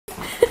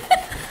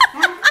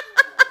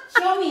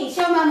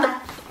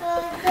Mama.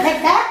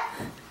 Like that?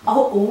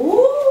 Oh,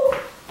 ooh.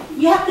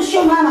 You have to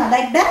show Mama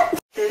like that.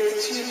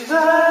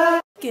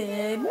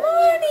 Good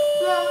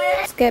morning.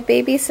 Let's get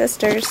baby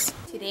sisters.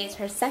 Today is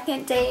her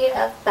second day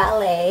of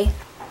ballet.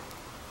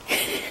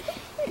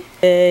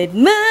 Good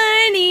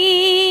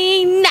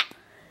morning.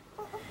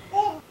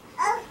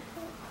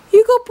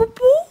 You go poo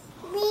poo?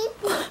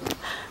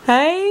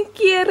 Hi,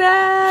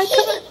 Kira.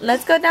 Come on,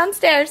 let's go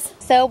downstairs.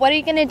 So, what are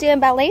you gonna do in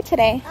ballet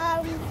today?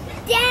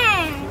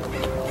 Dance.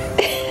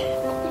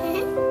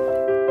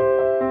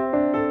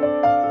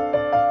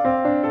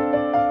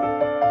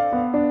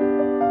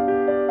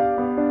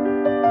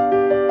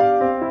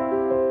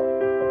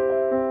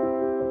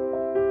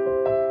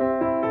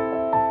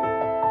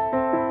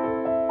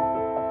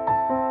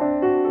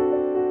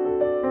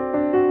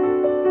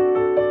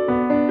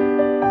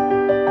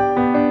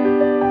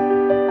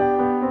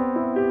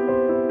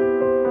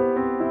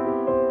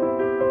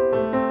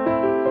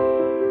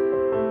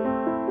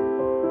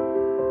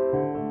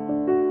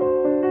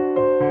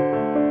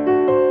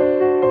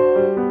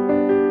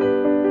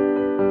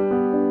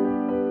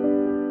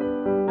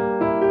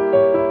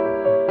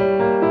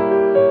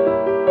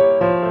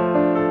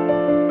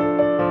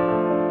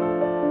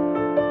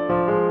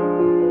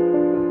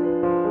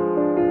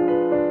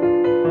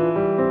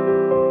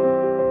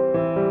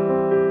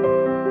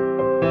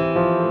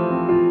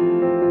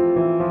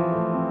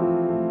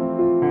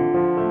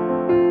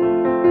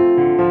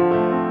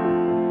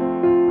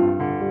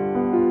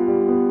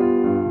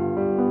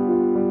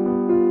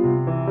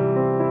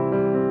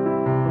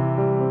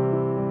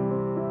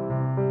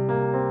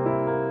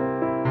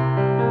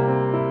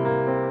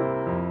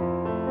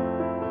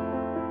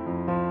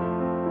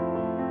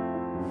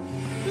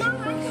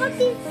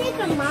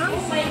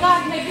 Oh my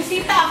God, may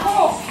bisita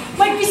ako!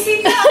 May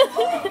bisita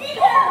ako!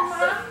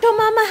 Show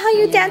Mama how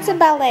you dance in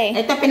ballet.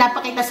 Ito,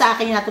 pinapakita sa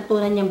akin yung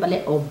natutunan niyang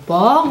ballet. Oh,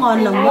 bango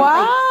naman.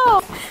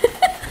 Wow!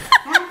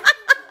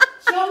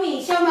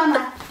 Show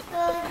Mama.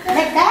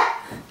 Like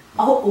that?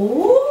 Oh,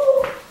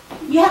 ooh.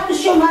 You have to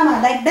show Mama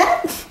like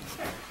that.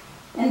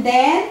 And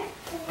then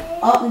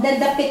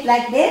the feet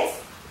like this.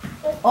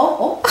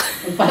 Oh.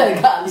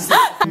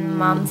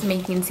 Mom's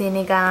making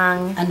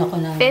sinigang Ano ko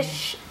na?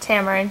 fish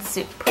tamarind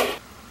soup.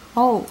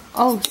 Oh,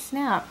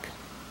 snap.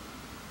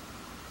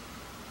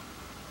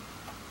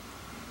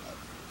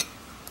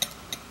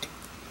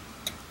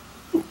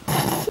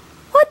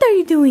 What are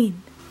you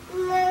doing?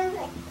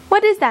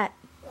 What is that?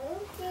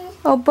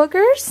 Oh,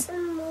 boogers?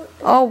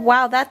 Oh,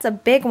 wow, that's a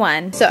big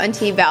one. So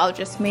Auntie Val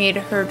just made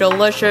her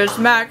delicious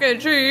mac and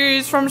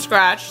cheese from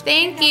scratch.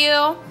 Thank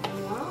you.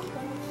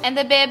 And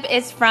the bib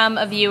is from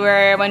a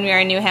viewer when we were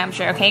in New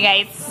Hampshire, okay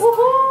guys?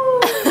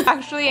 Woohoo!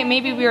 Actually,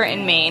 maybe we were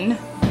in Maine.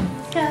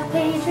 Go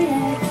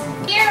Patriots!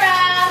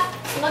 Kira!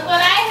 Look what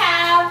I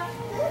have!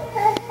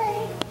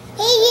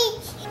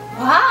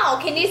 Wow,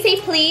 can you say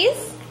please?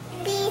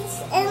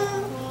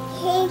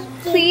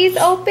 Please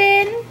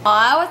open. Oh,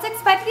 I was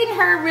expecting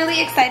her really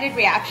excited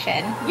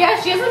reaction. Yeah,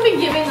 she hasn't been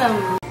giving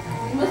them.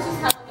 Let's just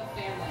have like a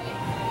family.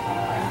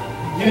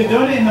 You can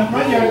do it in the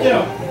front yard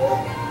too.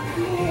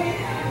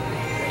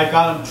 I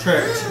got them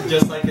tricked,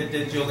 just like I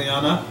did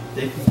Juliana.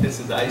 They think this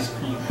is ice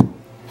cream.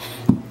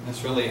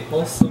 It's really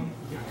wholesome.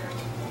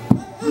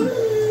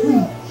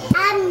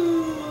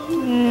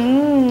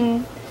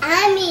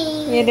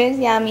 Yummy. It is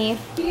yummy.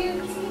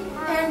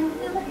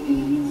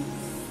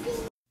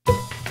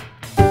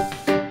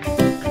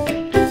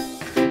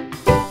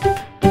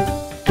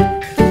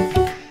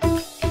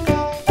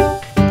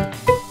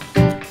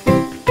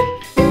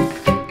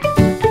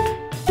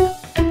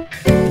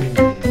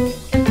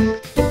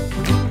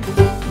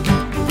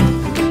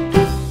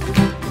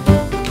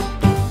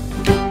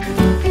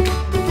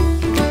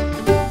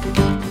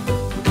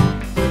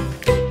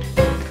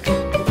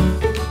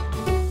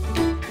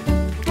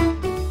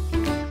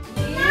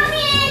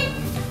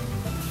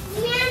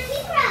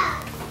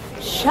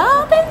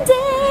 Shopping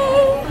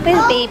day with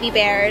baby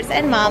bears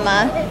and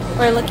Mama.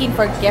 We're looking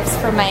for gifts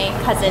for my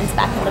cousins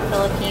back in the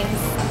Philippines.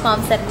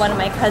 Mom said one of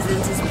my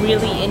cousins is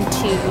really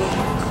into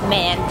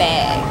man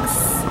bags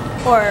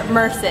or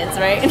merces,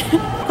 right?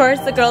 Of course,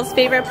 the girl's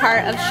favorite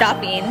part of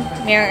shopping,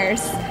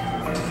 mirrors.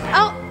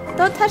 Oh,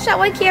 don't touch that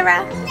one,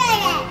 Kira.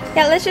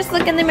 Yeah, let's just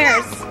look in the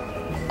mirrors.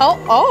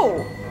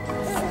 Oh,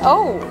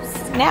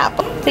 snap.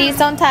 Please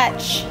don't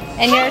touch.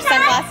 And your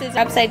sunglasses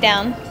are upside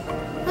down.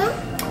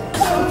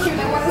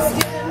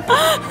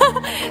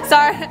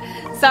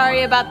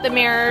 Sorry about the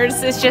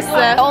mirrors. It's just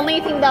the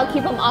only thing that'll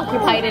keep them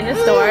occupied in a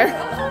store.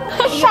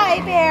 Shy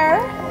bear.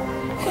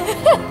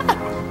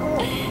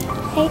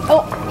 Hey.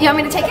 Oh, you want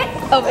me to take it?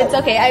 Oh, it's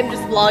okay. I'm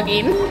just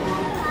vlogging.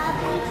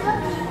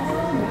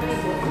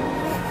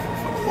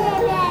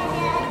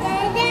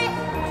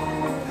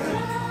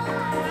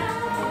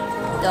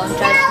 Don't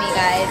judge me,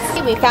 guys.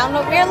 We found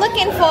what we were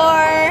looking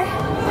for.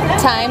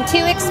 Time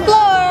to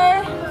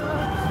explore.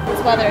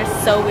 This weather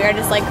is so weird.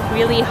 It's like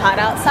really hot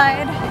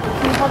outside.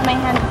 Can you hold my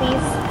hand,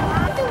 please?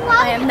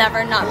 I am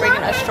never not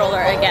bringing a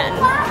stroller again.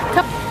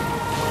 Come.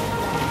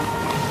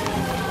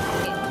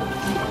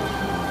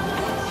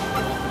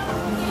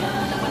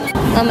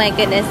 Oh my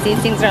goodness, these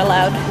things are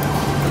loud.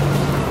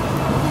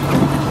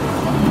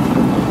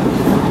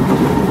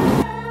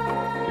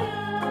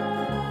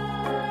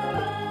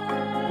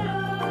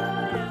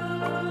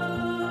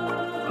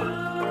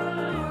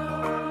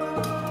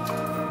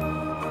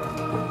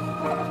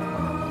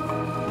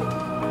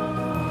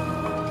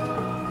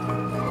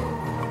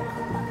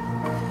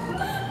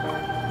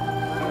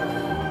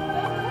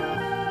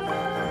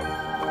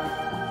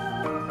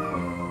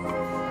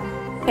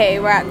 Okay,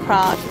 we're at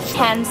Crocs.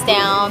 Hands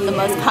down, the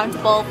most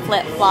comfortable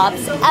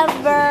flip-flops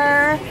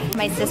ever.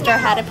 My sister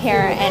had a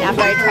pair, and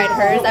after I tried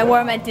hers, I wore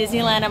them at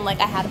Disneyland. I'm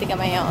like, I have to get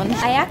my own.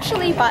 I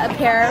actually bought a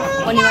pair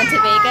when we went to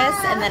Vegas,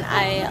 and then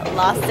I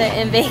lost it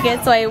in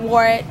Vegas, so I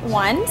wore it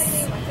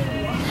once.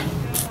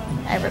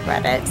 I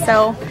regret it.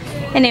 So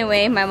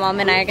anyway, my mom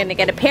and I are gonna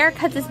get a pair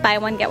because it's buy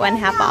one, get one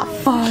half off.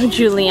 Oh,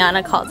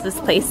 Juliana calls this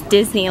place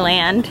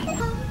Disneyland.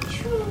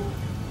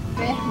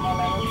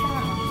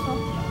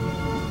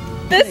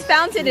 This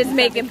fountain is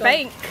making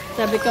bank.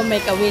 Sabi ko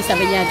make a wish,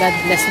 sabi niya, God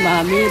bless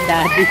mommy,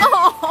 daddy.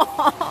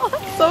 Oh,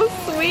 so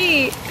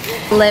sweet.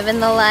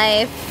 Living the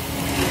life.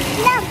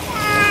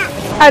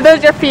 Are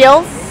those your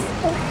feels?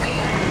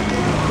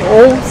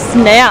 Oh,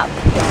 snap.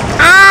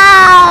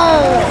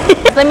 Ow!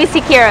 Let me see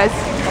Kira's.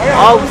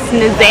 Oh,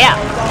 snap.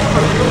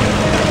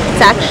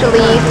 It's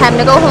actually time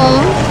to go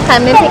home.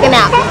 Time to take a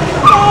nap.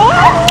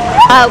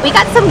 We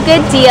got some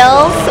good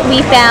deals.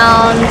 We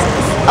found,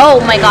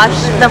 oh my gosh,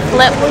 the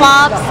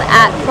flip-flops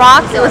at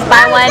Crocs. It was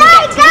buy one,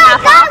 get two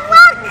half off.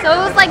 So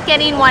it was like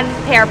getting one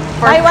pair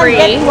for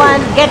free. Buy one,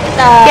 get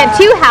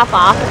two half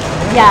off.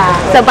 Yeah.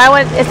 So buy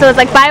one, so it's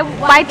like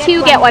buy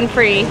two, get one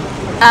free.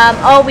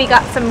 Oh, we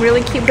got some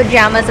really cute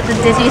pajamas at the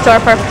Disney store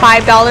for $5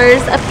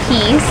 a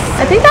piece.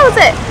 I think that was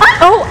it.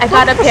 Oh, I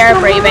got a pair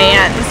of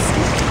Ray-Bans.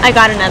 I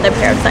got another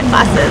pair of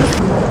sunglasses.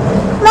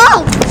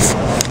 No.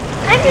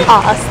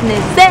 Oh, snip!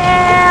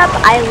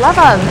 I love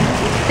them.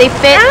 They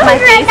fit my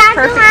face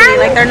perfectly,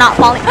 like they're not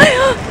falling.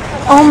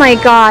 Oh my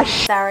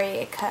gosh. Sorry,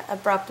 it cut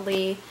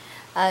abruptly.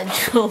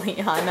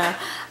 Juliana,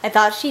 I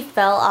thought she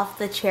fell off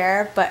the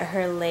chair, but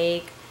her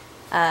leg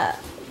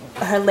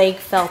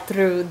fell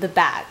through the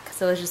back.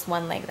 So it was just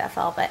one leg that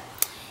fell. But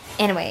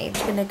anyway,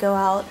 I'm gonna go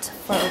out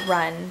for a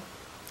run.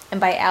 And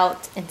by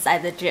out,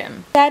 inside the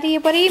gym. Daddy,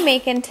 what are you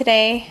making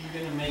today? I'm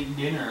gonna make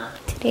dinner.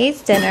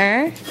 Today's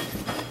dinner.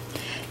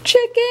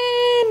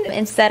 Chicken!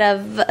 Instead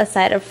of a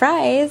side of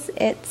fries,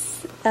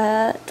 it's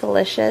a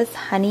delicious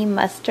honey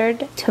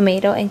mustard,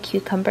 tomato, and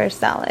cucumber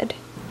salad.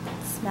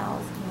 It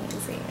smells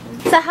amazing.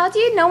 So how do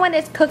you know when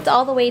it's cooked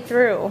all the way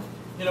through?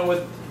 You know,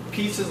 with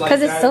pieces like that.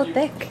 Because it's so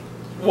thick.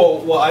 Well,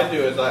 what I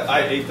do is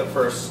I ate the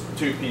first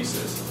two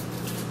pieces.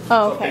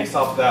 Oh, okay. So based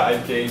off that, I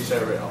gauge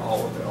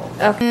all of it.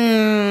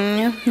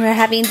 Okay. We're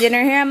having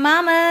dinner here at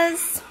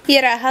Mama's.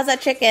 Kira, how's that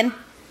chicken?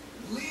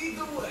 Lead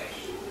the way.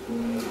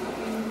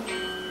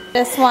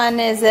 This one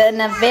is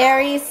in a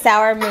very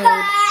sour mood.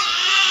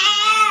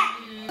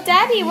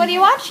 Daddy, what are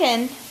you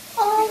watching?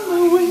 On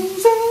the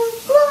wings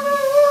of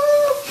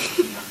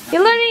love.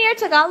 You're learning your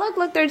Tagalog?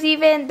 Look, there's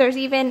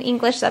even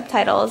English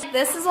subtitles.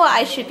 This is what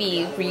I should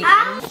be reading.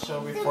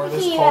 So before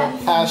this called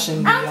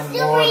Passion Beyond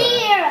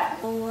Water.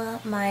 Oh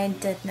my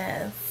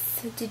goodness.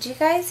 Did you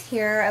guys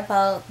hear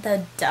about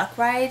the duck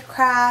ride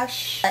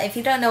crash? If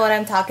you don't know what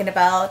I'm talking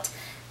about,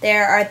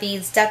 there are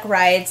these duck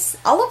rides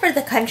all over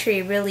the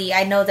country, really.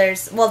 I know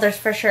there's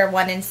for sure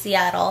one in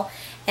Seattle,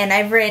 and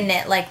I've ridden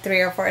it like 3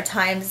 or 4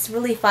 times. It's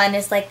really fun.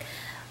 It's like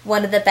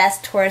one of the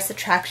best tourist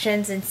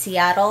attractions in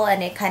Seattle,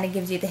 and it kind of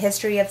gives you the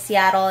history of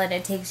Seattle, and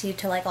it takes you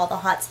to like all the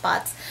hot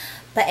spots.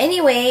 But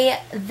anyway,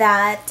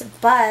 that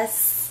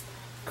bus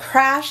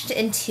crashed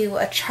into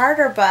a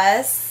charter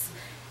bus,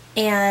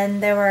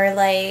 and there were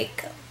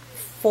like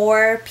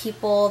 4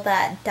 people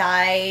that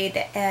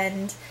died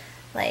and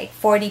like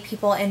 40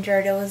 people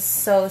injured. It was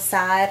so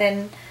sad,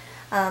 and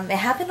it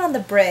happened on the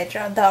bridge,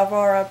 on the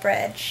Aurora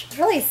Bridge. It's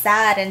really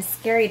sad and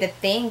scary to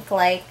think,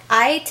 like,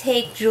 I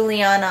take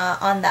Juliana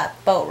on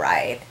that boat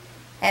ride,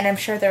 and I'm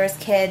sure there was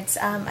kids.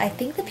 I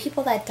think the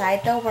people that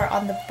died, though, were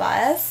on the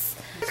bus.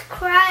 I was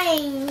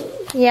crying.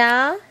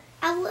 Yeah?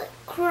 I was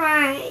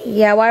crying.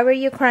 Yeah, why were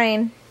you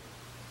crying?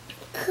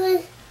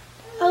 Because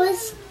I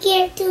was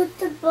scared to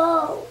the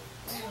boat.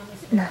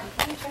 No.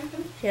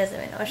 She doesn't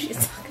even know what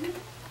she's talking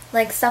about.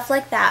 Like, stuff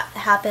like that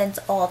happens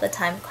all the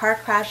time. Car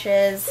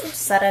crashes,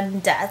 sudden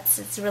deaths.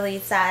 It's really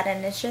sad,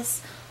 and it's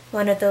just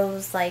one of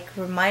those, like,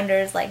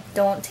 reminders, like,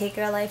 don't take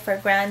your life for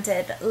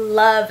granted.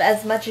 Love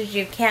as much as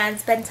you can.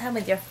 Spend time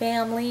with your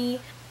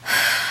family.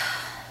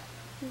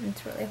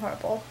 It's really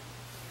horrible.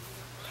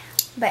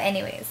 But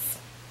anyways.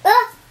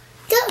 Oh,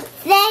 don't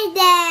say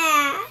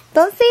that.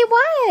 Don't say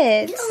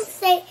what? Don't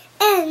say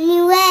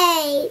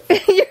anyway.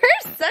 You're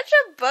such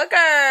a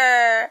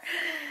booger.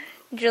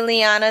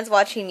 Juliana's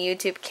watching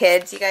YouTube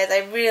Kids. You guys, I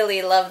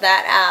really love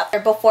that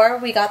app. Before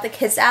we got the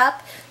Kids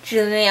app,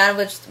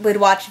 Juliana would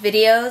watch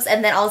videos,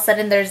 and then all of a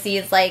sudden there's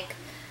these like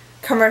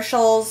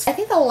commercials. I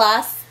think the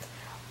last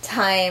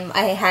time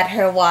I had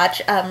her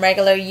watch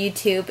regular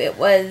YouTube, it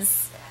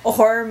was a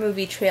horror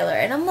movie trailer,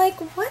 and I'm like,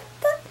 what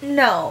the?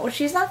 No,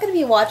 she's not going to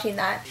be watching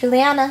that.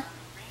 Juliana,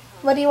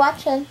 what are you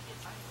watching?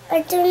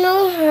 I don't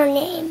know her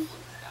name.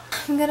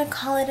 I'm going to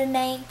call it a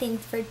night.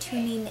 Thanks for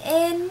tuning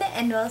in,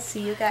 and we'll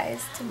see you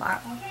guys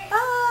tomorrow.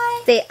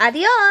 Bye! Say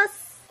adios!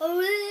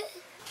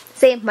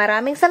 Say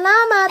maraming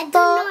salamat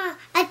po.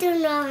 I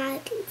don't know how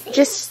to say.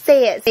 Just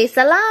say it. Say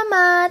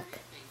salamat.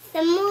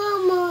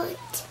 Salamat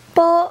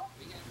Po.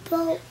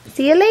 po.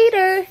 See you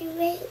later.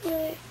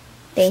 Later.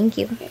 Thank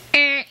you.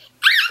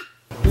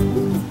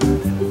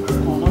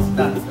 Almost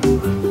done.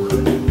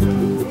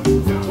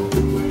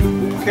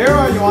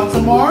 Kara, you want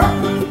some more?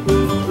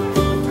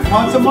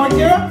 Want some more,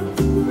 Kara?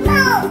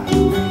 No.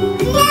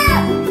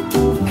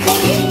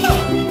 No.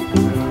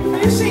 Are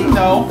you saying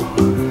no?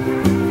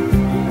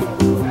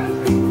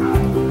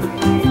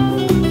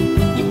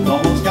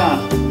 Almost gone.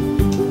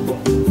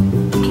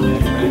 Okay,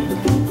 ready?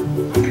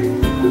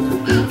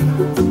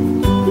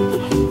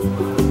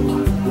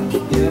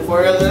 Get it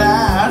for your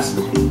last.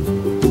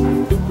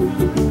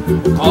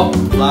 Oh,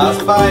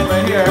 last bite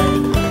right here.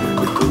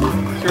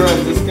 Kara,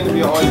 is this gonna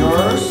be all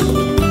yours?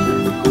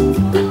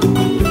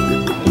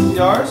 This is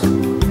yours?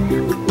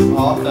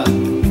 All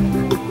done.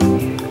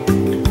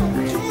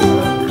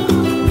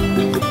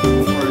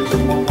 Or is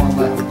there one more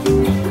left?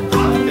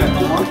 You got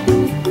one more?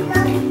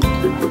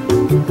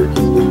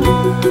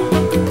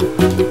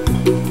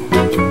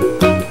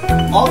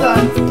 All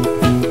done.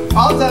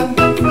 All done.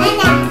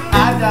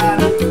 I'm done.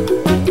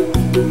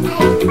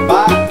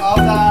 Bye. All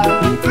done.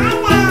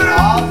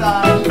 All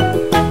done.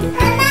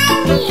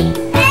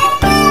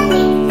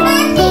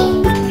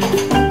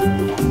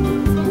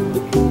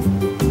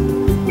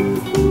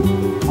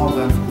 All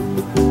done.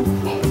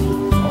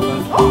 All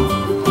done.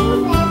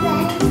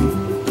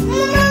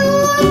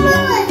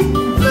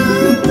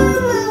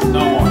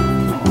 No more.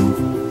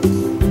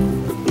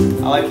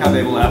 I like how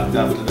they left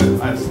after the